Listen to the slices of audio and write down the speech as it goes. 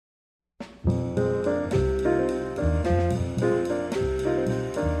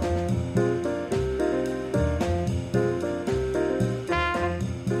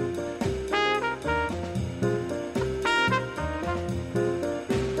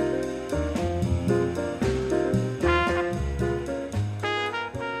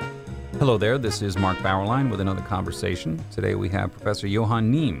Hello there, this is Mark Bauerlein with another conversation. Today we have Professor Johann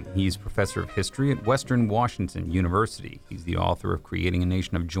Neem. He's professor of history at Western Washington University. He's the author of Creating a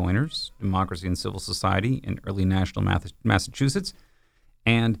Nation of Joiners, Democracy and Civil Society in Early National Massachusetts,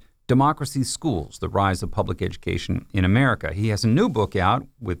 and Democracy Schools, The Rise of Public Education in America. He has a new book out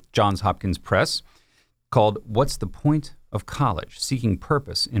with Johns Hopkins Press called What's the Point of College? Seeking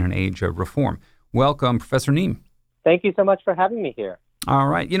Purpose in an Age of Reform. Welcome, Professor Neem. Thank you so much for having me here. All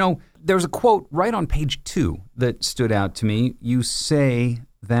right. You know, there's a quote right on page 2 that stood out to me. You say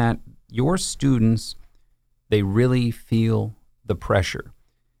that your students, they really feel the pressure.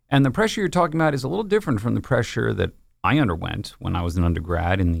 And the pressure you're talking about is a little different from the pressure that I underwent when I was an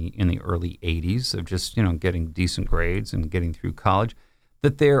undergrad in the early 80s of just, getting decent grades and getting through college.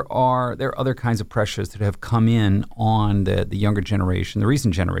 That there are other kinds of pressures that have come in on the younger generation, the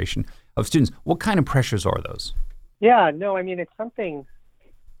recent generation of students. What kind of pressures are those? Yeah, no, I mean, it's something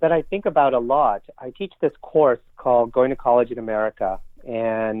that I think about a lot. I teach this course called Going to College in America,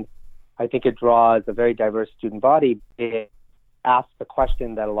 and I think it draws a very diverse student body. It asks the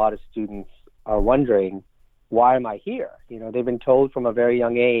question that a lot of students are wondering, why am I here? They've been told from a very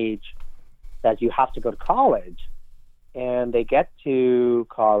young age that you have to go to college, and they get to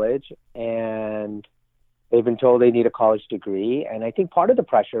college, and they've been told they need a college degree, and I think part of the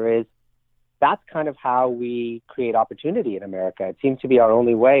pressure is that's kind of how we create opportunity in America. It seems to be our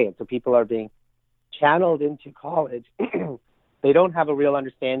only way. And so people are being channeled into college. They don't have a real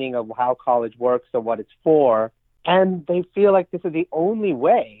understanding of how college works or what it's for. And they feel like this is the only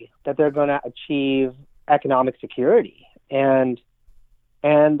way that they're going to achieve economic security. And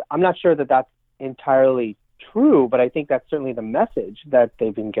I'm not sure that that's entirely true, but I think that's certainly the message that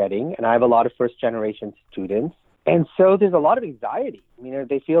they've been getting. And I have a lot of first-generation students. And so there's a lot of anxiety. I mean,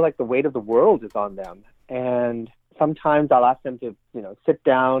 they feel like the weight of the world is on them. And sometimes I'll ask them to, sit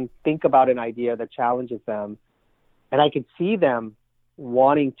down, think about an idea that challenges them. And I can see them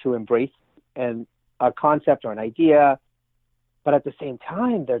wanting to embrace a concept or an idea. But at the same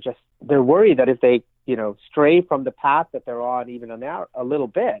time, they're worried that if they, stray from the path that they're on even a little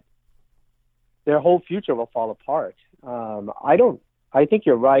bit, their whole future will fall apart. I think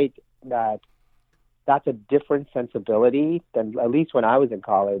you're right that that's a different sensibility than at least when I was in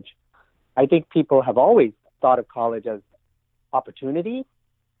college. I think people have always thought of college as opportunity,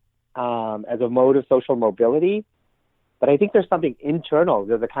 as a mode of social mobility. But I think there's something internal.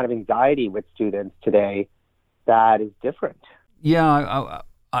 There's a kind of anxiety with students today that is different. Yeah,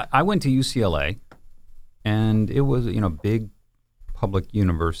 I went to UCLA, and it was, big public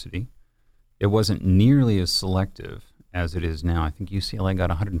university. It wasn't nearly as selective as it is now. I think UCLA got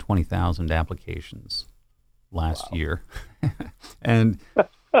 120,000 applications last year. And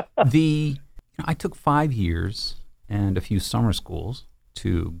I took 5 years and a few summer schools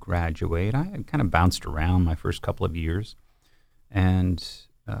to graduate. I kind of bounced around my first couple of years and,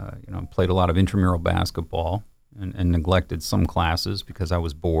 played a lot of intramural basketball and neglected some classes because I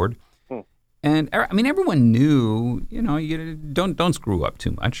was bored. And I mean, everyone knew, you don't screw up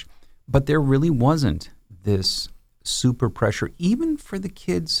too much, but there really wasn't this super pressure, even for the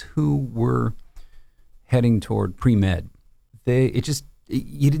kids who were heading toward pre-med.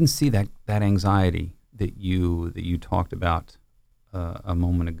 You didn't see that anxiety that you talked about a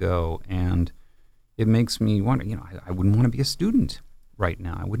moment ago, and it makes me wonder. I wouldn't want to be a student right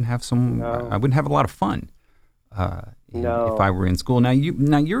now. I wouldn't have I wouldn't have a lot of fun if I were in school. Now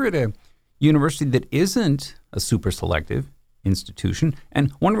you're at a university that isn't a super selective institution.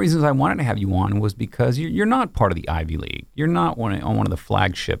 And one of the reasons I wanted to have you on was because you're not part of the Ivy League. You're not one of the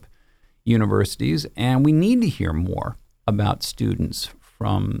flagship universities, and we need to hear more about students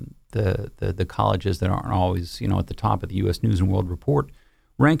from the colleges that aren't always, at the top of the U.S. News and World Report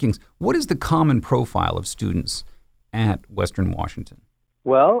rankings. What is the common profile of students at Western Washington?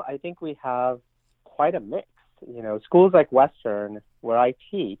 Well, I think we have quite a mix. Schools like Western, where I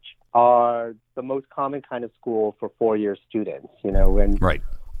teach, are the most common kind of school for four-year students, and right.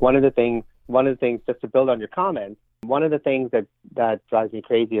 One of the things, just to build on your comments, one of the things that drives me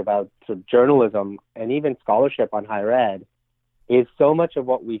crazy about sort of journalism and even scholarship on higher ed is so much of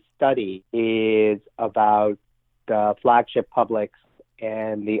what we study is about the flagship publics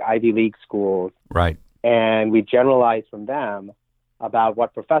and the Ivy League schools. Right. And we generalize from them about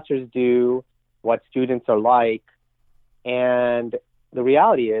what professors do, what students are like, and the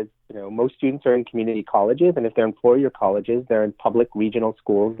reality is, most students are in community colleges, and if they're in four-year colleges, they're in public regional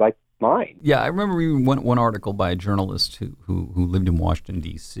schools like mine. Yeah, I remember reading one article by a journalist who lived in Washington,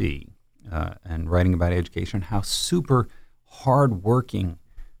 D.C., and writing about education, how super hardworking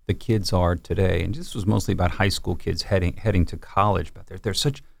the kids are today. And this was mostly about high school kids heading to college, but they're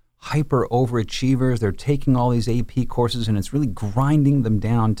such hyper overachievers. They're taking all these AP courses, and it's really grinding them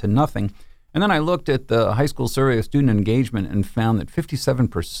down to nothing. And then I looked at the high school survey of student engagement and found that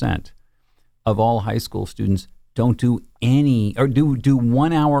 57% of all high school students don't do any, or do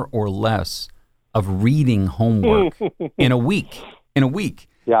 1 hour or less of reading homework in a week.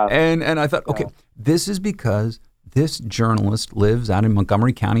 Yeah. And I thought, okay, this is because this journalist lives out in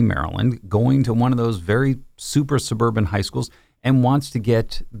Montgomery County, Maryland, going to one of those very super suburban high schools and wants to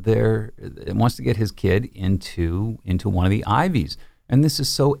get his kid into one of the Ivies. And this is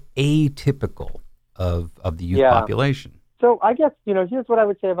so atypical of the youth population. So I guess, here's what I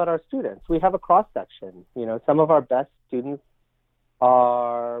would say about our students. We have a cross-section. Some of our best students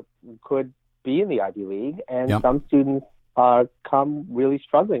could be in the Ivy League, and some students come really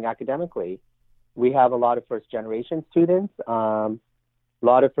struggling academically. We have a lot of first-generation students, a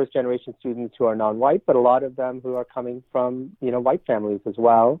lot of first-generation students who are non-white, but a lot of them who are coming from, white families as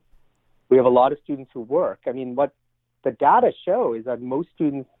well. We have a lot of students who work. I mean, what the data show is that most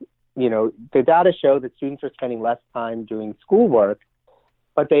students, the data show that students are spending less time doing schoolwork,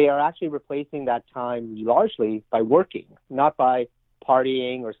 but they are actually replacing that time largely by working, not by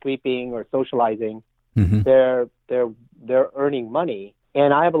partying or sleeping or socializing. Mm-hmm. They're earning money.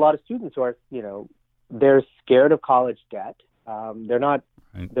 And I have a lot of students who are, they're scared of college debt. They're not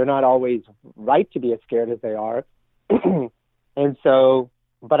always right to be as scared as they are. And so,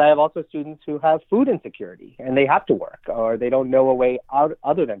 but I have also students who have food insecurity and they have to work, or they don't know a way out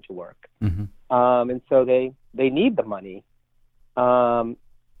other than to work. Mm-hmm. And so they need the money.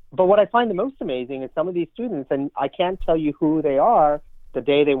 But what I find the most amazing is some of these students, and I can't tell you who they are the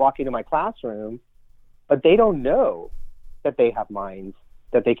day they walk into my classroom, but they don't know that they have minds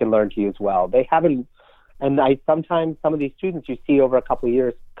that they can learn to use well. They haven't, and sometimes some of these students you see over a couple of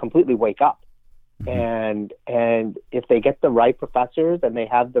years completely wake up. Mm-hmm. And if they get the right professors and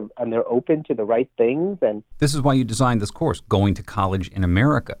they're open to the right things. And this is why you designed this course, Going to College in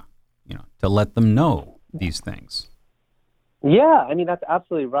America, to let them know these things. Yeah, I mean, that's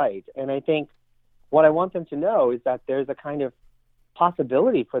absolutely right. And I think what I want them to know is that there's a kind of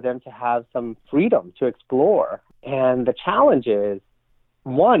possibility for them to have some freedom to explore. And the challenge is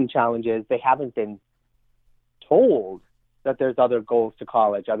they haven't been told that there's other goals to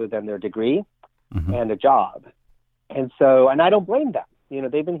college other than their degree and a job. And I don't blame them.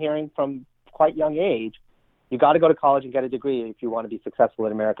 They've been hearing from quite young age, you got to go to college and get a degree if you want to be successful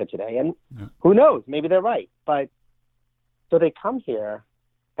in America today. And who knows, maybe they're right. But so they come here,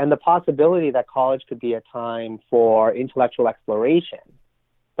 and the possibility that college could be a time for intellectual exploration,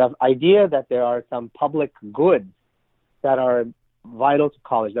 the idea that there are some public goods that are vital to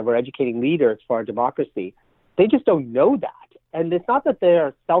college, that we're educating leaders for our democracy, they just don't know that. And it's not that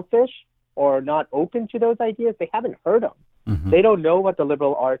they're selfish or not open to those ideas. They haven't heard them. Mm-hmm. They don't know what the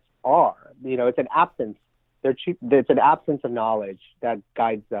liberal arts are. It's an absence. It's an absence of knowledge that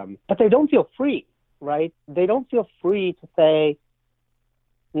guides them. But they don't feel free, right? They don't feel free to say,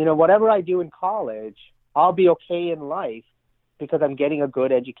 whatever I do in college, I'll be okay in life because I'm getting a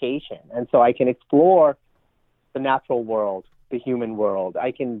good education. And so I can explore the natural world, the human world.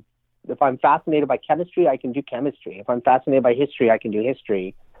 If I'm fascinated by chemistry, I can do chemistry. If I'm fascinated by history, I can do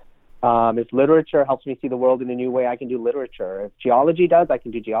history. If literature helps me see the world in a new way, I can do literature. If geology does, I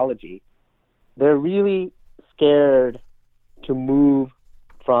can do geology. They're really scared to move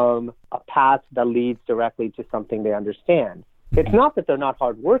from a path that leads directly to something they understand. It's not that they're not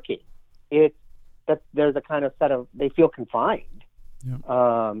hardworking. It's that there's a kind of they feel confined.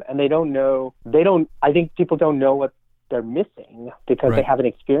 Yeah. And I think people don't know what they're missing because they haven't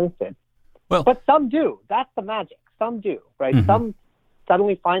experienced it. Well, but some do. That's the magic. Some do, right? Mm-hmm. Some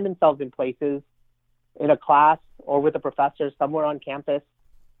suddenly find themselves in places, in a class or with a professor somewhere on campus,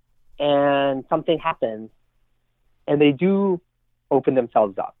 and something happens, and they do open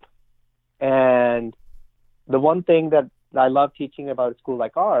themselves up. And the one thing that I love teaching about a school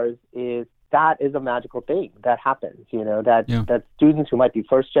like ours is that is a magical thing that happens, that students who might be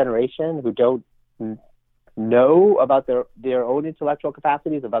first generation, who don't know about their own intellectual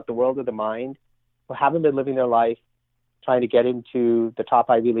capacities, about the world of the mind, who haven't been living their life trying to get into the top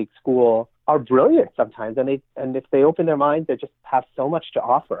Ivy League school, are brilliant sometimes. And if they open their minds, they just have so much to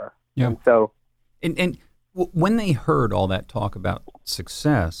offer. Yeah. And so, and when they heard all that talk about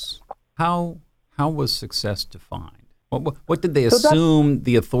success, how was success defined? What did they assume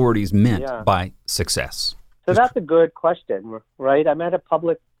the authorities meant by success? So that's a good question, right? I'm at a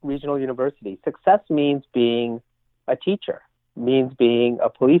public regional university. Success means being a teacher, means being a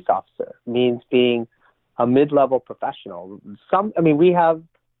police officer, means being a mid-level professional. We have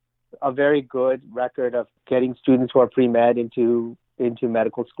a very good record of getting students who are pre-med into into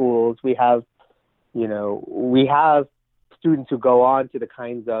medical schools. We have students who go on to the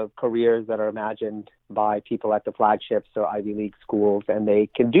kinds of careers that are imagined by people at the flagships or Ivy League schools, and they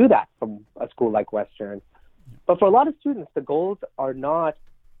can do that from a school like Western. But for a lot of students, the goals are not,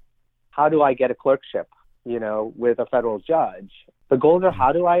 how do I get a clerkship, with a federal judge? The goals are,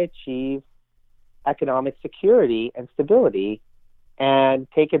 how do I achieve economic security and stability and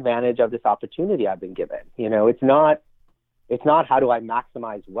take advantage of this opportunity I've been given? It's not how do I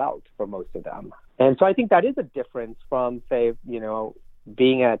maximize wealth for most of them. And so I think that is a difference from, say,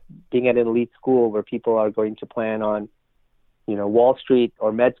 being at an elite school where people are going to plan on, Wall Street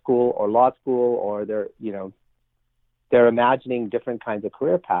or med school or law school, or they're imagining different kinds of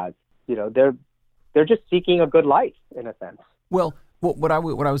career paths. They're just seeking a good life in a sense. Well, what I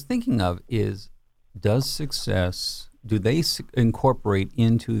was thinking of is, do they incorporate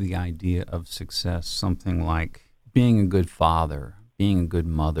into the idea of success something like being a good father, being a good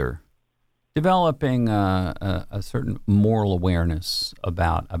mother, developing a certain moral awareness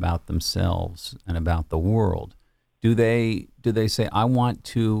about themselves and about the world? Do they say, I want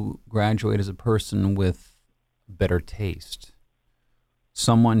to graduate as a person with better taste,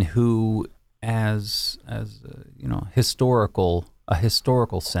 someone who has a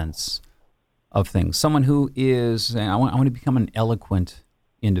historical sense of things, someone who is, I want to become an eloquent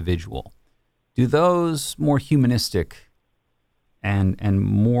individual? Do those more humanistic and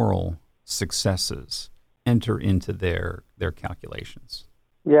moral successes enter into their calculations?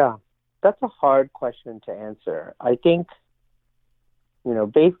 Yeah, that's a hard question to answer. I think,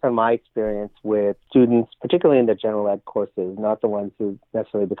 based on my experience with students, particularly in the general ed courses, not the ones who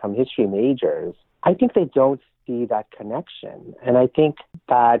necessarily become history majors, I think they don't see that connection. And I think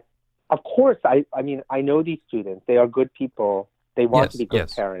that, of course, I know these students. They are good people. They want to be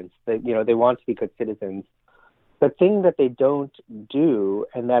good parents. They want to be good citizens. The thing that they don't do,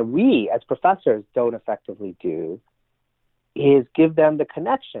 and that we as professors don't effectively do, is give them the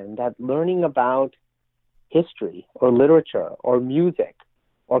connection that learning about history or literature or music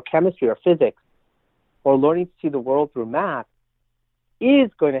or chemistry or physics or learning to see the world through math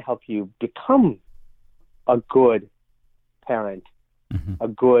is going to help you become a good parent, a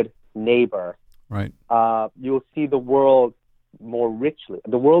good neighbor. Right. You'll see the world more richly.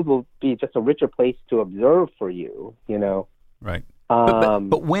 The world will be just a richer place to observe for you, Right.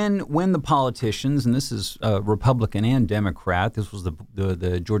 But when the politicians, and this is Republican and Democrat, this was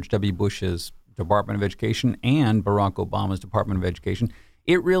the George W. Bush's Department of Education and Barack Obama's Department of Education,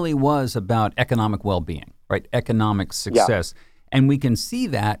 it really was about economic well-being, right? Economic success. Yeah. And we can see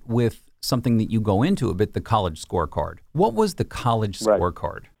that with something that you go into a bit, the college scorecard. What was the college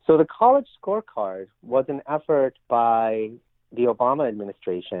scorecard? So the college scorecard was an effort by the Obama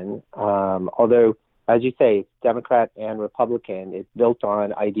administration, although, as you say, Democrat and Republican, it's built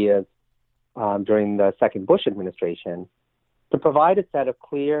on ideas during the second Bush administration, to provide a set of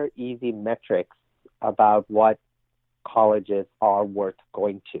clear, easy metrics about what colleges are worth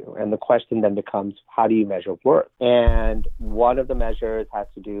going to. And the question then becomes, how do you measure worth? And one of the measures has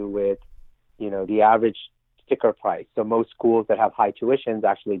to do with, the average sticker price. So most schools that have high tuitions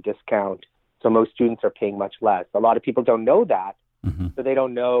actually discount. So most students are paying much less. A lot of people don't know that. So they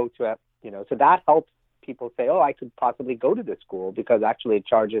don't know to have, so that helps people say, I could possibly go to this school because actually it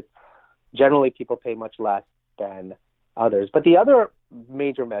charges, generally people pay much less than others. But the other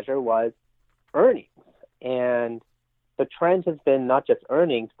major measure was earnings. And the trend has been not just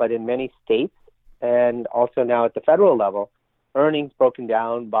earnings, but in many states and also now at the federal level, earnings broken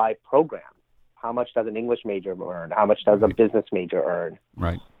down by programs. How much does an English major earn? How much does a business major earn?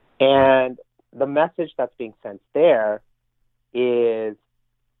 Right. And the message that's being sent there is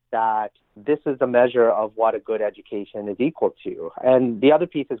that this is the measure of what a good education is equal to. And the other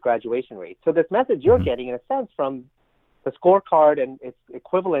piece is graduation rate. So this message you're getting, in a sense, from the scorecard and its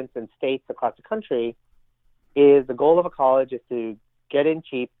equivalents in states across the country is the goal of a college is to get in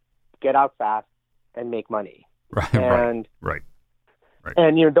cheap, get out fast, and make money. Right. Right.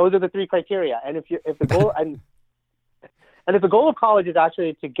 And those are the three criteria. And if the goal and if the goal of college is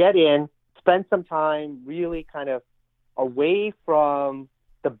actually to get in, spend some time really kind of away from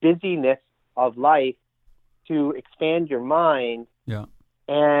the busyness of life, to expand your mind,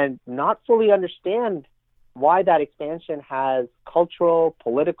 and not fully understand why that expansion has cultural,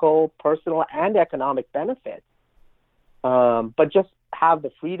 political, personal, and economic benefits, but just have the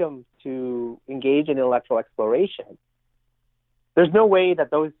freedom to engage in intellectual exploration. There's no way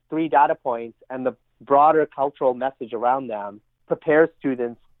that those three data points and the broader cultural message around them prepares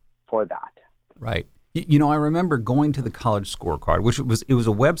students for that. Right. I remember going to the college scorecard, which was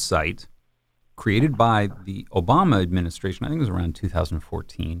a website created by the Obama administration. I think it was around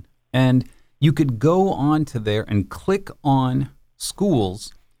 2014. And you could go on to there and click on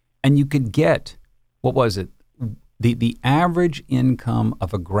schools, and you could get, what was it? The average income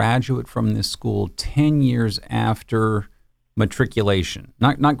of a graduate from this school 10 years after matriculation.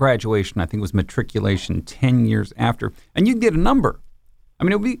 Not graduation, I think it was matriculation 10 years after. And you'd get a number. I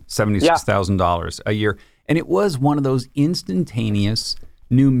mean, it would be $76,000 a year. And it was one of those instantaneous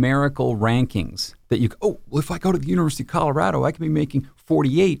numerical rankings that you, well, if I go to the University of Colorado, I can be making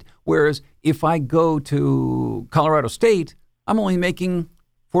 48. Whereas if I go to Colorado State, I'm only making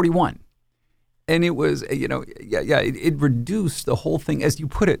 41. And it was, it reduced the whole thing, as you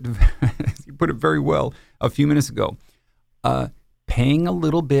put it, very well a few minutes ago. Paying a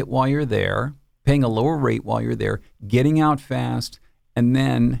little bit while you're there, paying a lower rate while you're there, getting out fast, and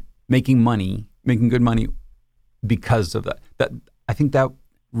then making good money because of that. I think that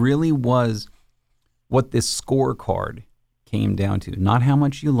really was what this scorecard came down to. Not how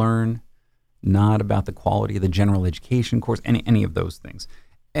much you learn, not about the quality of the general education course, any of those things.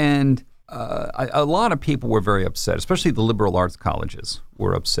 And a lot of people were very upset, especially the liberal arts colleges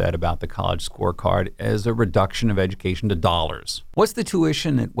were upset about the college scorecard as a reduction of education to dollars. What's the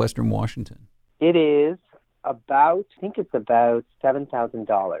tuition at Western Washington? It is about $7,000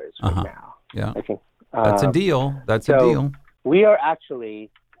 right now. Yeah. I think. That's a deal. That's a deal. We are actually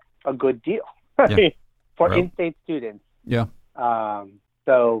a good deal for in-state students. Yeah.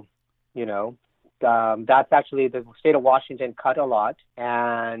 That's actually the state of Washington cut a lot,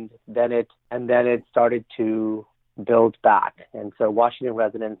 and then it started to build back. And so Washington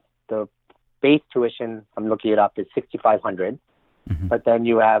residents, the base tuition, I'm looking it up, is $6,500. Mm-hmm. But then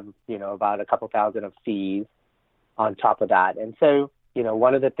you have, about a couple thousand of fees on top of that. And so,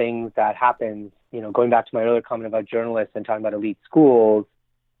 one of the things that happens, going back to my earlier comment about journalists and talking about elite schools,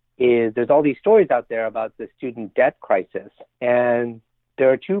 is there's all these stories out there about the student debt crisis. And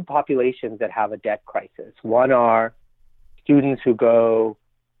there are two populations that have a debt crisis. One are students who go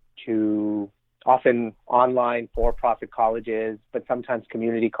to often online for-profit colleges, but sometimes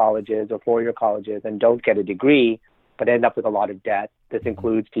community colleges or four-year colleges, and don't get a degree, but end up with a lot of debt. This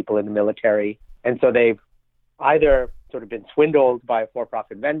includes people in the military. And so they've either sort of been swindled by a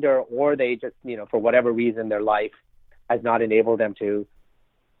for-profit vendor, or they just, for whatever reason, their life has not enabled them to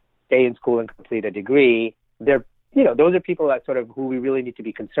stay in school and complete a degree. Those are people that sort of who we really need to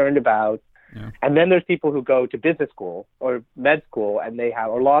be concerned about. Yeah. And then there's people who go to business school or med school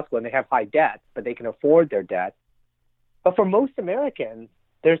or law school, and they have high debt, but they can afford their debt. But for most Americans,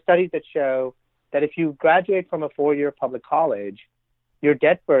 there are studies that show that if you graduate from a four-year public college, your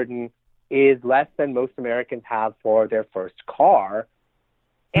debt burden is less than most Americans have for their first car.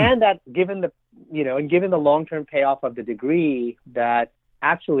 And that given the long-term payoff of the degree, that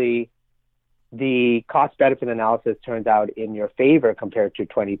actually the cost-benefit analysis turns out in your favor compared to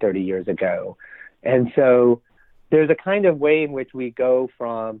 20, 30 years ago. And so there's a kind of way in which we go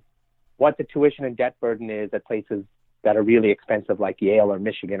from what the tuition and debt burden is at places that are really expensive like Yale or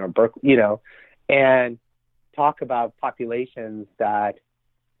Michigan or Berkeley, and talk about populations that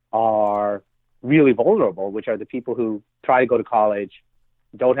are really vulnerable, which are the people who try to go to college,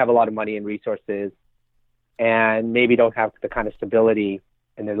 don't have a lot of money and resources, and maybe don't have the kind of stability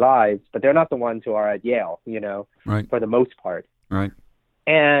in their lives, but they're not the ones who are at Yale, right, for the most part. Right.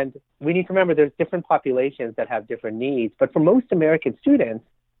 And we need to remember there's different populations that have different needs. But for most American students,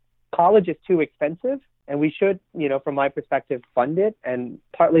 college is too expensive, and we should, from my perspective, fund it. And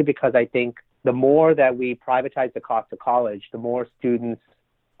partly because I think the more that we privatize the cost of college, the more students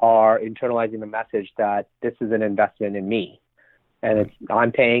are internalizing the message that this is an investment in me. And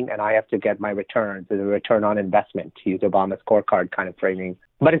I'm paying, and I have to get my returns, the return on investment, to use Obama's scorecard kind of framing.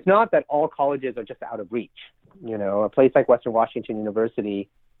 But it's not that all colleges are just out of reach. A place like Western Washington University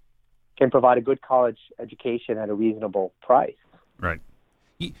can provide a good college education at a reasonable price. Right.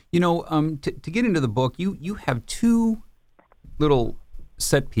 To get into the book, you have two little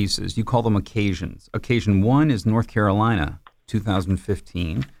set pieces. You call them occasions. Occasion 1 is North Carolina,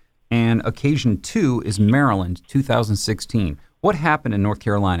 2015, and occasion 2 is Maryland, 2016. What happened in North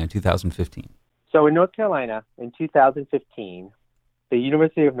Carolina in 2015? So in North Carolina, in 2015, the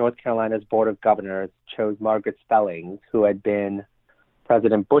University of North Carolina's Board of Governors chose Margaret Spellings, who had been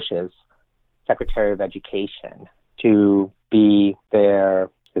President Bush's Secretary of Education, to be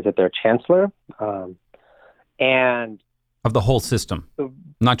their chancellor? And of the whole system,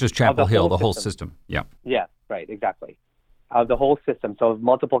 not just Chapel Hill, the whole system. Yeah. Yeah, right, exactly. Of the whole system, so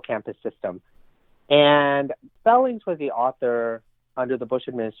multiple campus system. And Spellings was the author under the Bush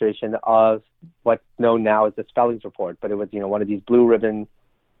administration of what's known now as the Spellings Report, but it was, one of these blue ribbon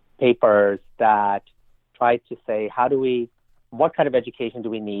papers that tried to say, what kind of education do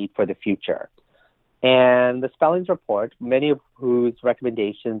we need for the future? And the Spellings report, many of whose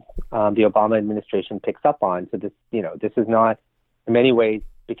recommendations the Obama administration picks up on. So this is not, in many ways,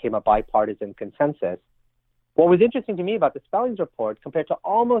 became a bipartisan consensus. What was interesting to me about the Spellings report, compared to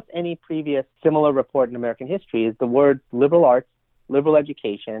almost any previous similar report in American history, is the words liberal arts, liberal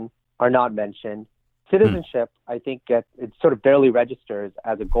education are not mentioned. Citizenship, I think, it sort of barely registers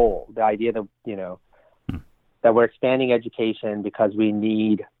as a goal. The idea that, that we're expanding education because we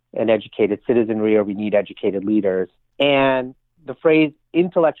need an educated citizenry or we need educated leaders. And the phrase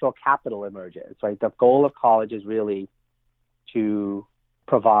intellectual capital emerges, right? The goal of college is really to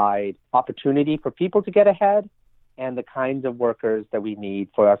provide opportunity for people to get ahead and the kinds of workers that we need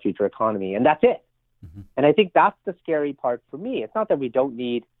for our future economy. And that's it. Mm-hmm. And I think that's the scary part for me. It's not that we don't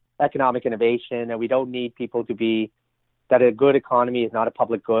need economic innovation and we don't need people that a good economy is not a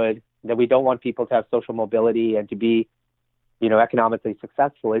public good, that we don't want people to have social mobility and to be, economically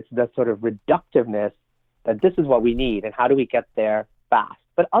successful. It's the sort of reductiveness that this is what we need and how do we get there fast.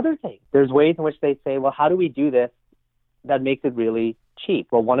 But other things, there's ways in which they say, well, how do we do this that makes it really cheap?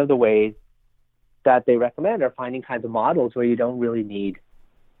 Well, one of the ways that they recommend are finding kinds of models where you don't really need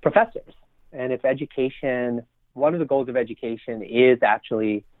professors. And if one of the goals of education is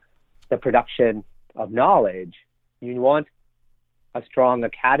actually the production of knowledge, you want a strong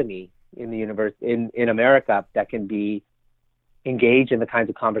academy in the universe in America that can be engaged in the kinds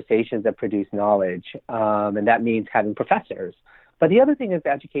of conversations that produce knowledge. And that means having professors. But the other thing is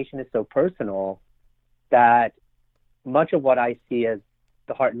education is so personal that much of what I see as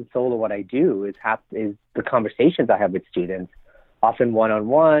the heart and soul of what I do is the conversations I have with students, often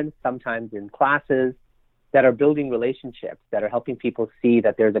one-on-one, sometimes in classes, that are building relationships, that are helping people see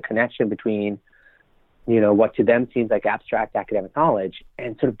that there's a connection between, what to them seems like abstract academic knowledge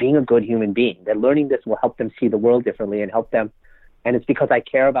and sort of being a good human being. That learning this will help them see the world differently and help them. And it's because I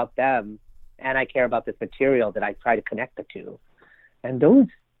care about them and I care about this material that I try to connect the two. And those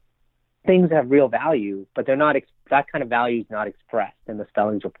things have real value, but they're not, that kind of value is not expressed in the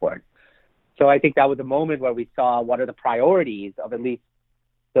Spellings report. So I think that was a moment where we saw what are the priorities of at least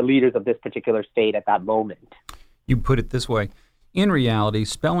the leaders of this particular state at that moment. You put it this way. In reality,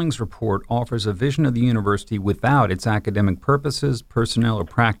 Spellings report offers a vision of the university without its academic purposes, personnel, or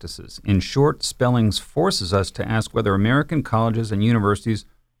practices. In short, Spellings forces us to ask whether American colleges and universities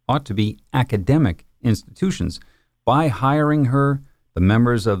ought to be academic institutions. By hiring her, the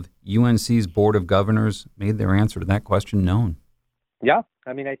members of UNC's Board of Governors made their answer to that question known. Yeah,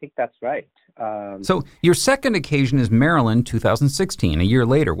 I think that's right. So your second occasion is Maryland, 2016, a year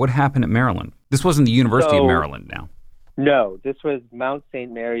later. What happened at Maryland? This wasn't the University of Maryland now. No, this was Mount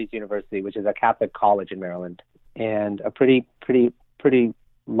St. Mary's University, which is a Catholic college in Maryland, and a pretty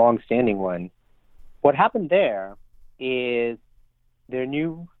long-standing one. What happened there is their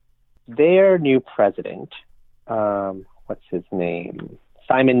new president, what's his name?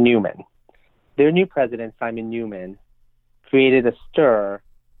 Simon Newman. Their new president, Simon Newman, created a stir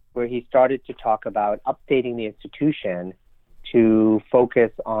where he started to talk about updating the institution to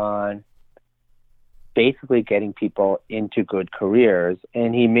focus on basically getting people into good careers.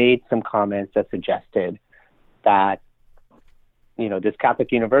 And he made some comments that suggested that, this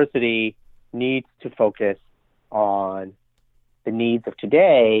Catholic university needs to focus on the needs of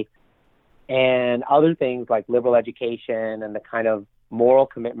today, and other things like liberal education and the kind of moral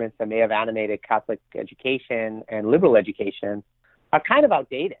commitments that may have animated Catholic education and liberal education are kind of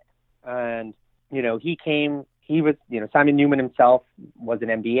outdated. And, Simon Newman himself was an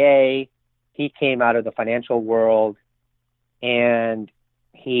MBA. He came out of the financial world, and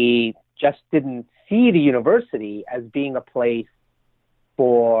he just didn't see the university as being a place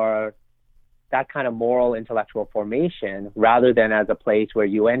for that kind of moral intellectual formation, rather than as a place where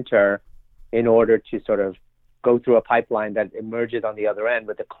you enter in order to sort of go through a pipeline that emerges on the other end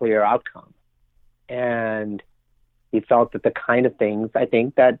with a clear outcome. And he felt that the kind of things I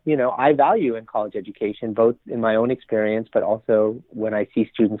think that, I value in college education, both in my own experience, but also when I see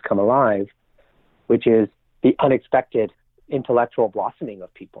students come alive, which is the unexpected intellectual blossoming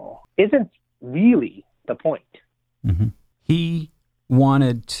of people, isn't really the point. Mm-hmm. He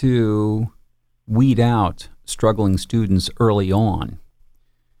wanted to weed out struggling students early on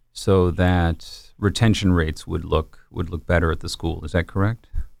so that retention rates would look better at the school. Is that correct?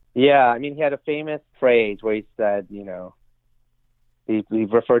 Yeah, he had a famous phrase where he said, he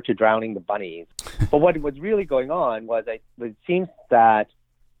referred to drowning the bunnies. But what was really going on was it seems that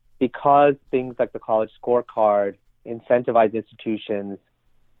because things like the college scorecard incentivize institutions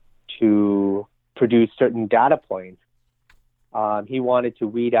to produce certain data points, He wanted to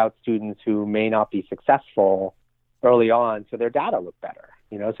weed out students who may not be successful early on, so their data look better.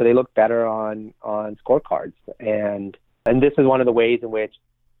 So they look better on scorecards, and this is one of the ways in which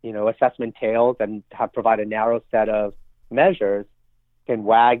assessment tails and provide a narrow set of measures can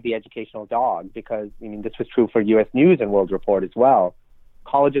wag the educational dog, because this was true for U.S. News and World Report as well.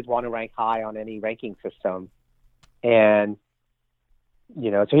 Colleges want to rank high on any ranking system, and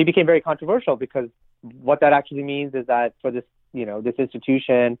so he became very controversial, because what that actually means is that for this this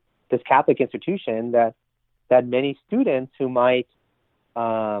institution, this Catholic institution, that many students who might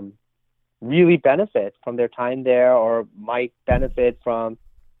really benefit from their time there, or might benefit from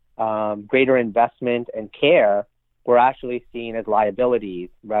greater investment and care, were actually seen as liabilities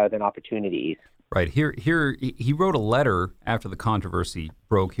rather than opportunities. Right. Here, he wrote a letter after the controversy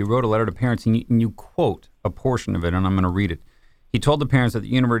broke. He wrote a letter to parents, and you quote a portion of it, and I'm going to read it. He told the parents that the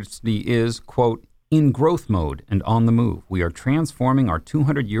university is, quote, in growth mode and on the move. We are transforming our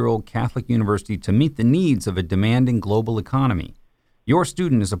 200-year-old Catholic university to meet the needs of a demanding global economy. Your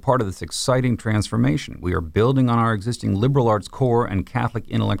student is a part of this exciting transformation. We are building on our existing liberal arts core and Catholic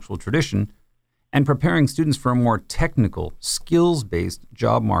intellectual tradition and preparing students for a more technical, skills-based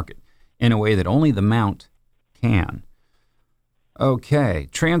job market in a way that only the Mount can. Okay,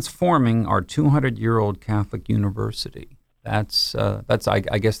 transforming our 200-year-old Catholic university. That's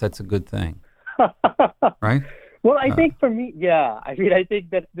I guess that's a good thing. Right? Well, I think for me, yeah. I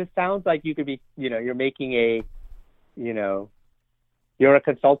think that this sounds like you could be, you're making a, you're a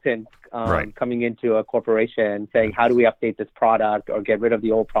consultant right. coming into a corporation saying, how do we update this product or get rid of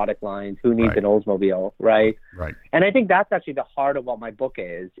the old product lines? Who needs an Oldsmobile, right? Right. And I think that's actually the heart of what my book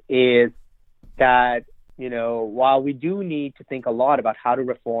is that, while we do need to think a lot about how to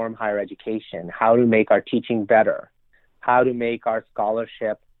reform higher education, how to make our teaching better, how to make our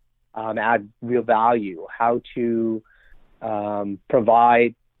scholarship add real value, how to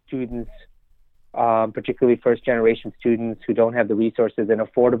provide students, particularly first-generation students who don't have the resources, an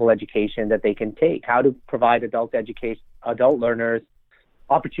affordable education that they can take, how to provide adult learners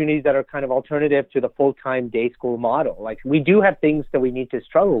opportunities that are kind of alternative to the full-time day school model. Like, we do have things that we need to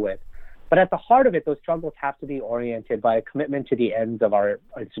struggle with, but at the heart of it, those struggles have to be oriented by a commitment to the ends of our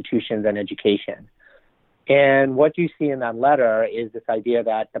institutions and education. And what you see in that letter is this idea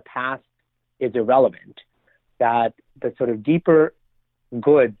that the past is irrelevant, that the sort of deeper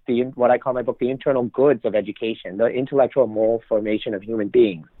goods, what I call in my book, the internal goods of education, the intellectual moral formation of human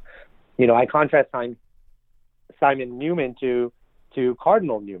beings. I contrast Simon Newman to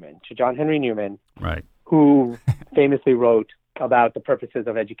Cardinal Newman, to John Henry Newman, right, who famously wrote about the purposes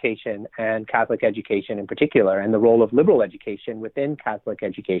of education and Catholic education in particular, and the role of liberal education within Catholic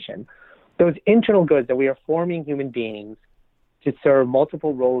education. Those internal goods that we are forming human beings to serve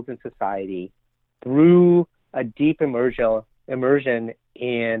multiple roles in society through a deep immersion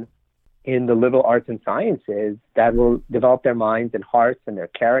in the liberal arts and sciences that will develop their minds and hearts and their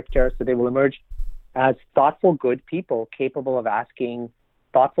character, so they will emerge as thoughtful, good people capable of asking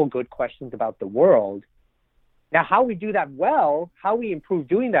thoughtful, good questions about the world. Now, how we do that well, how we improve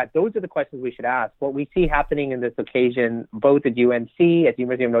doing that, those are the questions we should ask. What we see happening in this occasion, both at UNC, at the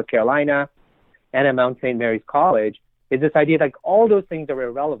University of North Carolina, and at Mount St. Mary's College, is this idea that all those things are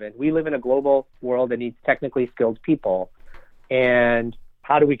irrelevant. We live in a global world that needs technically skilled people. And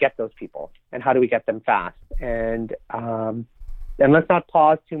how do we get those people? And how do we get them fast? And let's not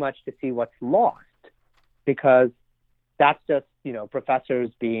pause too much to see what's lost, because that's just, professors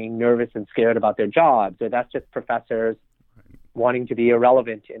being nervous and scared about their jobs, or that's just professors wanting to be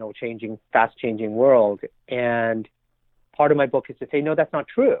irrelevant in a fast-changing world. And part of my book is to say, no, that's not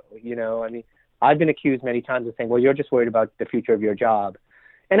true. I've been accused many times of saying, well, you're just worried about the future of your job.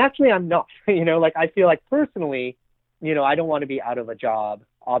 And actually, I'm not. I feel like personally, I don't want to be out of a job,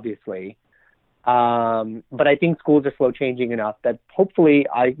 obviously. But I think schools are slow changing enough that hopefully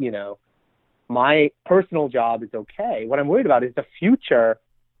my personal job is okay. What I'm worried about is the future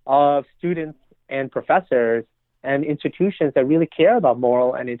of students and professors and institutions that really care about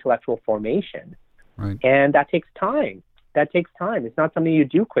moral and intellectual formation. Right. And that takes time. It's not something you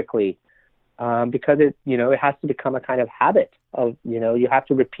do quickly, because it has to become a kind of habit of, you have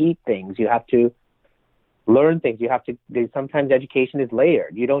to repeat things. You have to learn things. Sometimes education is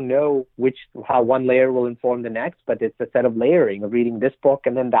layered. You don't know how one layer will inform the next, but it's a set of layering of reading this book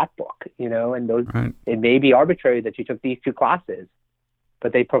and then that book, and those, right. It may be arbitrary that you took these two classes,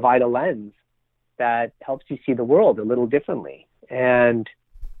 but they provide a lens that helps you see the world a little differently. And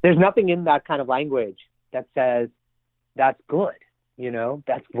there's nothing in that kind of language that says that's good,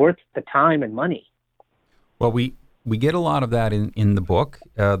 that's worth the time and money. Well, we get a lot of that in the book.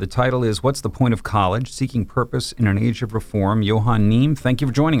 The title is What's the Point of College? Seeking Purpose in an Age of Reform. Johann Neem, thank you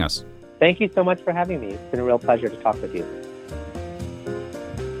for joining us. Thank you so much for having me. It's been a real pleasure to talk with you.